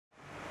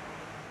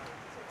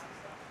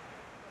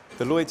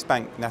The Lloyds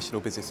Bank National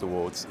Business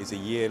Awards is a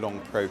year-long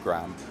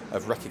programme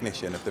of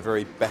recognition of the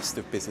very best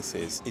of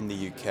businesses in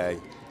the UK,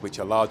 which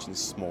are large and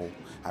small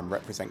and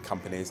represent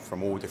companies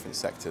from all different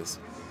sectors.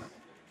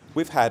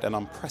 We've had an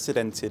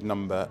unprecedented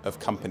number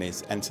of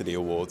companies enter the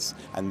awards,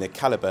 and their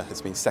calibre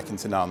has been second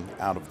to none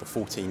out of the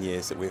 14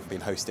 years that we've been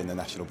hosting the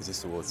National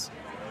Business Awards.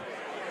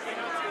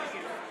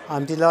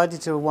 I'm delighted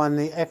to have won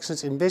the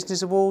Excellence in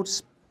Business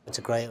Awards. It's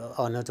a great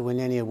honour to win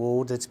any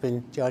award that's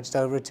been judged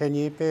over a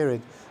 10-year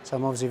period. So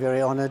I'm obviously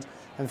very honoured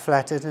and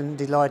flattered and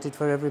delighted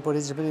for everybody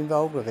that's been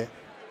involved with it.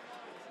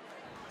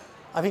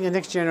 I think the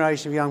next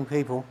generation of young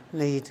people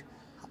need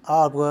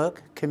hard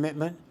work,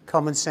 commitment,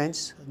 common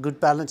sense, a good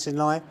balance in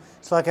life.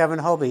 It's like having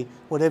a hobby.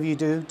 Whatever you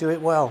do, do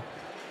it well.